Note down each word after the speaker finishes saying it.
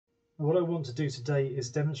What I want to do today is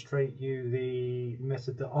demonstrate you the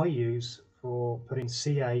method that I use for putting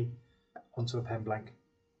CA onto a pen blank.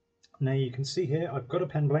 Now you can see here I've got a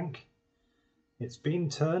pen blank. It's been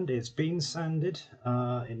turned, it's been sanded,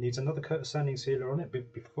 it needs another coat of sanding sealer on it,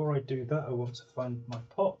 but before I do that I want to find my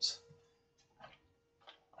pot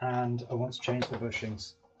and I want to change the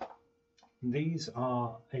bushings. These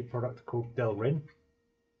are a product called Delrin,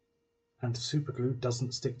 and super glue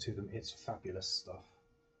doesn't stick to them. It's fabulous stuff.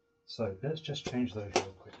 So let's just change those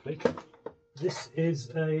real quickly. This is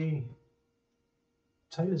a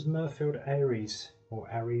Taylor's Mirfield Aries, or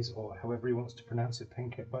however he wants to pronounce it,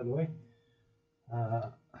 pen kit, by the way.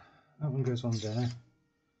 That one goes on there,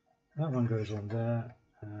 that one goes on there,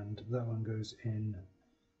 and that one goes in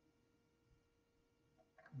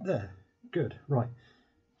there. Good, right.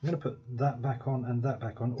 I'm going to put that back on and that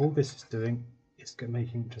back on. All this is doing is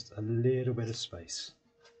making just a little bit of space.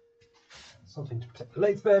 Something to protect the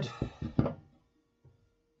lathe bed.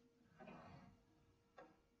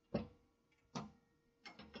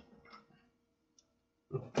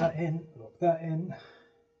 Lock that in, lock that in.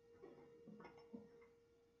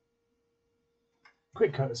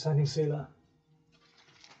 Quick coat of sanding sealer.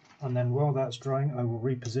 And then while that's drying, I will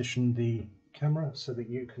reposition the camera so that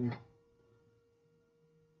you can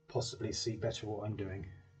possibly see better what I'm doing.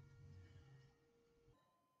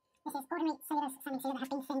 This is ordinary cellulose sanding sealer that has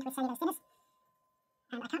been thinned with cellulose thinners.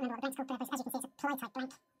 And I can't remember what the blank's called, but as you can see, it's a ply type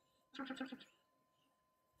blank.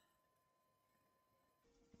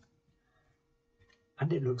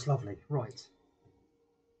 And it looks lovely. Right.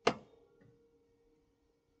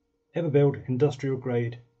 Everbuild industrial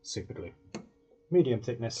grade super glue. Medium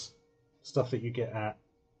thickness, stuff that you get at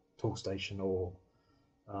Toolstation or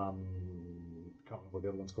can't remember what the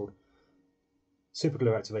other one's called. Super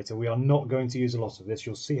glue activator. We are not going to use a lot of this.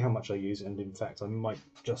 You'll see how much I use, and in fact I might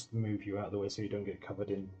just move you out of the way so you don't get covered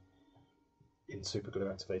in super glue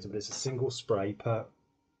activator, but it's a single spray per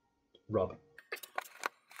rub.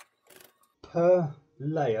 Per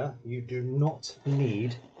layer you do not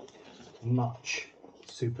need much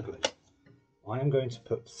super glue. I am going to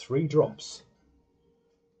put 3 drops.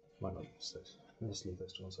 Might not use those. Let's leave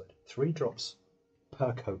those to one side. 3 drops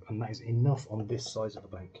per coat, and that is enough on this size of the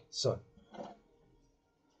bank. So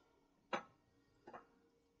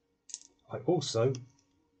I also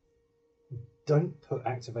don't put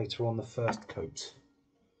activator on the first coat,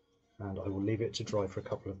 and I will leave it to dry for a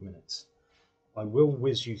couple of minutes. I will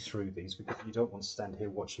whiz you through these because you don't want to stand here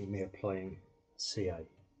watching me applying CA,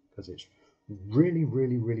 because it's really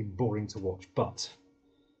boring to watch. But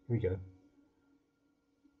here we go.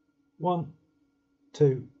 1,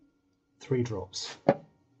 2, 3 drops.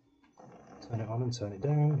 Turn it on and turn it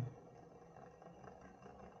down.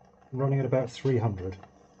 I'm running at about 300.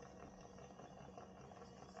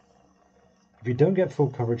 If you don't get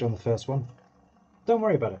full coverage on the first one, don't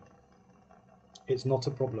worry about it. It's not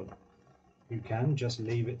a problem. You can just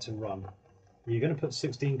leave it to run. You're going to put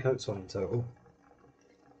 16 coats on in total.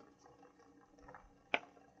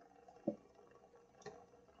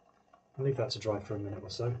 I'll leave that to dry for a minute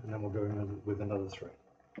or so, and then we'll go in with another 3.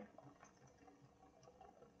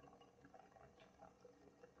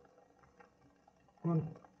 One,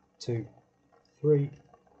 2, 3.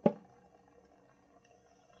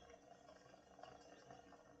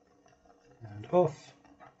 And off.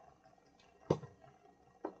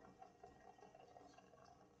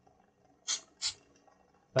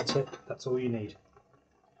 That's it, that's all you need.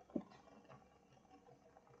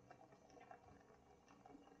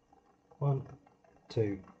 One,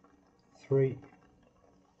 2, 3.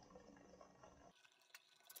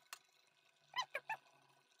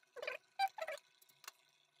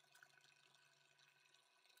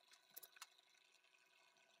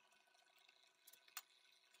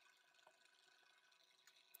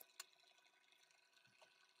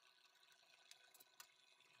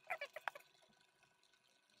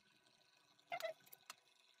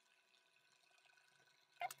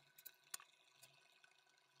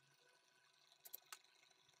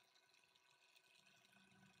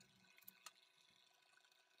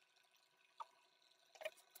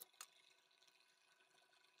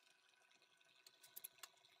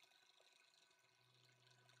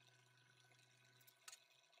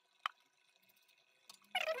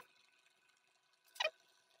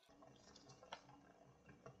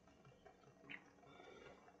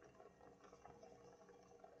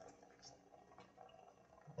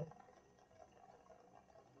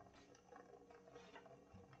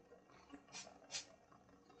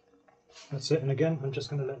 That's it, and again, I'm just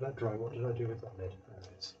going to let that dry. What did I do with that lid? There it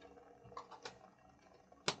is.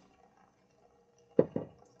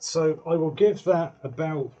 So I will give that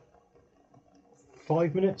about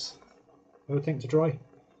 5 minutes, everything to dry.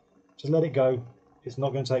 Just let it go. It's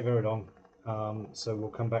not going to take very long. So we'll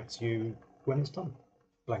come back to you when it's done.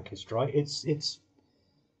 Blanket's dry. It's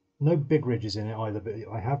no big ridges in it either, but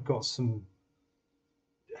I have got some.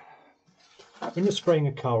 When you're spraying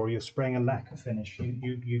a car or you're spraying a lacquer finish,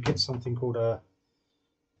 you get something called an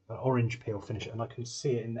orange peel finish, and I can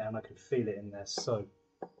see it in there and I can feel it in there. So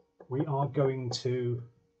we are going to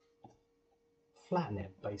flatten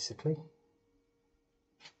it basically.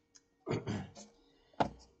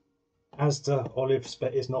 As the olive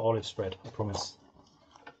spread, it's not olive spread, I promise.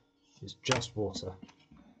 It's just water.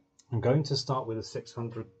 I'm going to start with a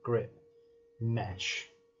 600 grit mesh.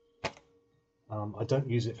 I don't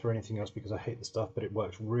use it for anything else because I hate the stuff, but it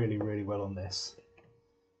works really, really well on this.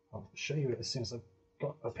 I'll show you it as soon as I've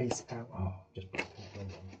got a piece out. Oh, just put it in.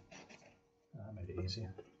 That made it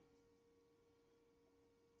easier.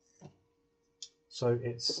 So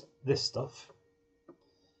it's this stuff,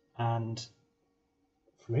 and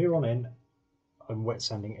from here on in, I'm wet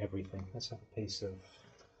sanding everything. Let's have a piece of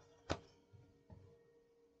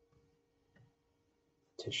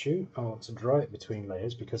tissue. I want to dry it between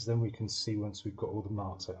layers because then we can see once we've got all the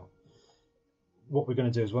marks out. What we're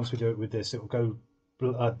going to do is once we do it with this, it will go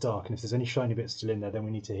dark, and if there's any shiny bits still in there, then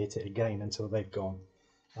we need to hit it again until they've gone.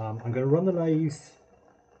 I'm going to run the lathe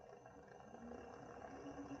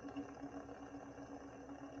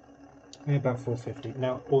at about 450.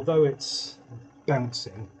 Now, although it's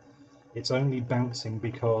bouncing, it's only bouncing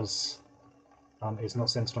because it's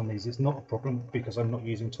not centered on these. It's not a problem because I'm not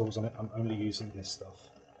using tools on it. I'm only using this stuff.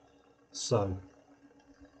 So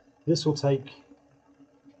this will take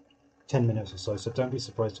 10 minutes or so, so don't be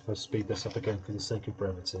surprised if I speed this up again for the sake of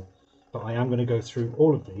brevity. But I am going to go through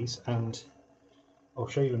all of these, and I'll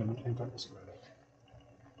show you in a minute. In fact,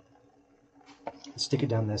 stick it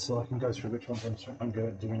down there so I can go through which ones I'm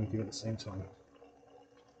doing with you at the same time.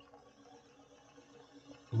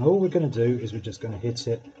 And all we're going to do is we're just going to hit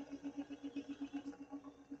it,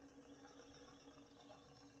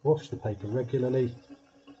 wash the paper regularly.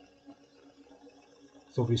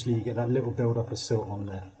 So obviously you get that little build up of silt on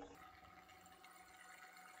there.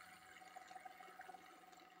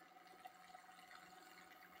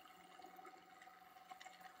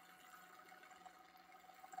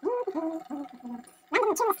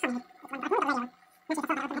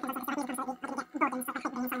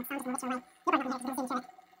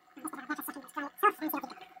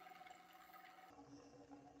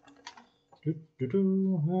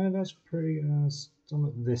 That's pretty done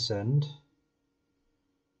at this end.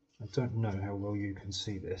 I don't know how well you can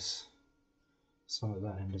see this. Some at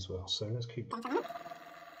that end as well. So let's keep.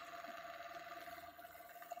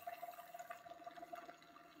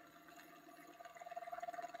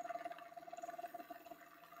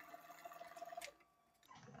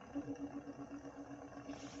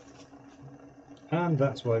 And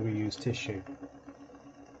that's why we use tissue.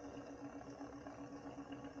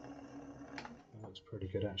 That looks pretty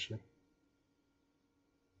good actually.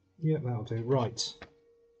 Yep, that'll do. Right.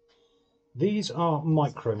 These are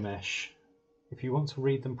micro mesh. If you want to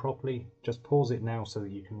read them properly, just pause it now so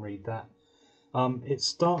that you can read that. It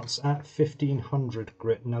starts at 1500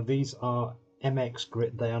 grit. Now these are MX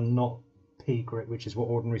grit, they are not P grit, which is what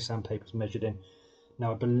ordinary sandpaper is measured in.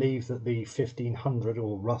 Now I believe that the 1500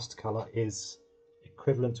 or rust colour is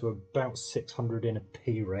equivalent to about 600 in a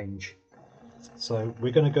P range. So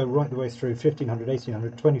we're going to go right the way through 1500,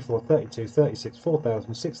 1800, 24, 32, 36,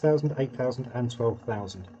 4000, 6000, 8000 and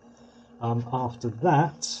 12,000. After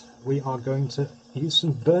that we are going to use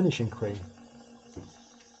some burnishing cream.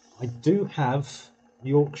 I do have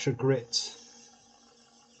Yorkshire Grit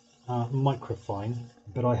Microfine,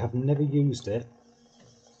 but I have never used it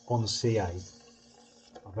on CA.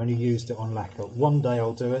 I've only used it on lacquer. One day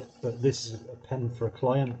I'll do it, but this is a pen for a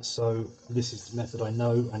client, so this is the method I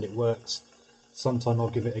know and it works. Sometime I'll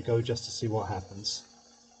give it a go just to see what happens.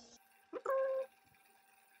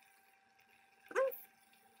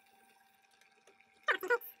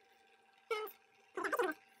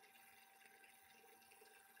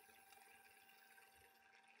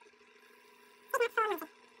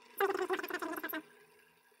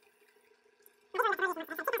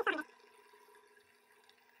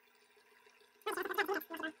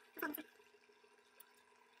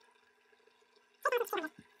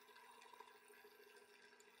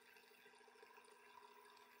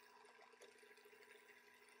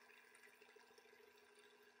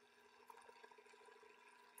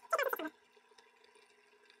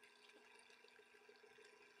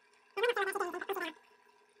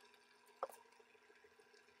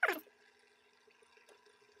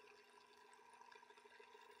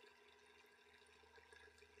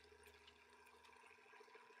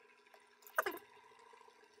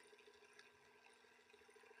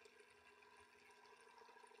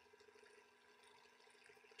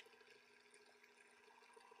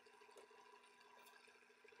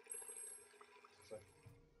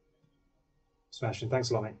 Smashing. Thanks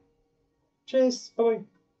a lot, mate. Cheers. Bye-bye.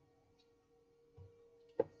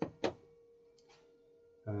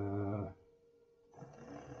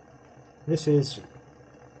 This is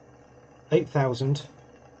 8000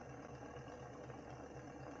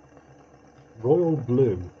 Royal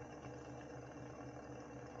Blue.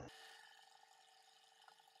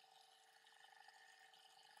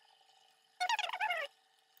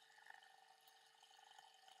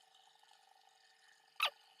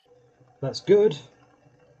 That's good,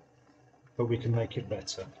 but we can make it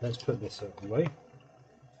better. Let's put this out of the way.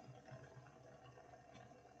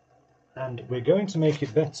 And we're going to make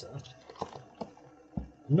it better,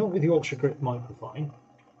 not with the Ultra Grip Microfine,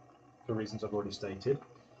 for reasons I've already stated,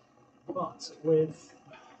 but with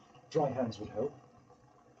dry hands would help.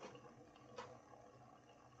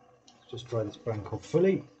 Just dry this blank off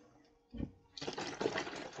fully.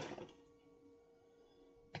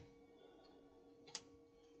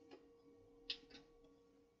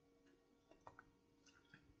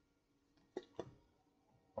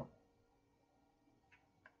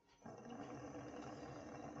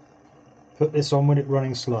 Put this on when it's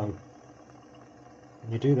running slow.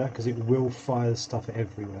 And you do that because it will fire stuff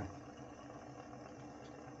everywhere.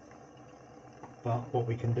 But what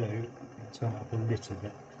we can do, turn it up a little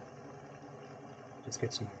bit. Just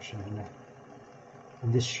get some action in there.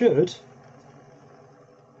 And this should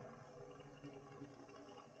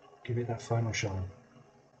give it that final shine.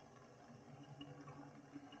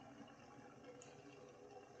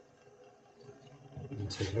 And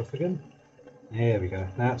take it off again. There we go,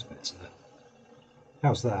 that's better.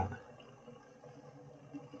 How's that?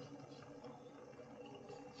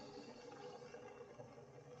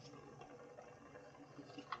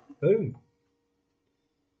 Boom.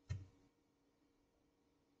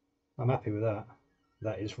 I'm happy with that.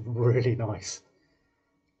 That is really nice.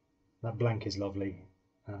 That blank is lovely.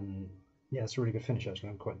 Yeah, it's a really good finish actually.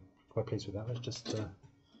 I'm quite pleased with that. Let's just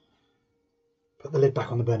put the lid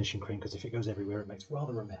back on the burnishing cream, because if it goes everywhere it makes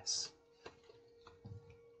rather a mess.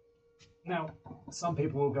 Now, some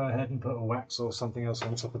people will go ahead and put a wax or something else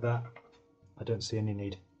on top of that. I don't see any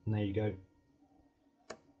need. And there you go.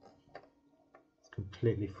 It's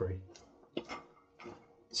completely free.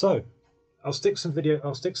 So, I'll stick some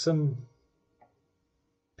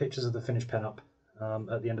pictures of the finished pen up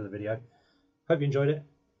at the end of the video. Hope you enjoyed it.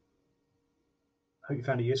 Hope you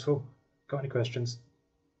found it useful. Got any questions?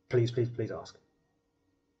 Please ask.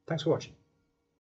 Thanks for watching.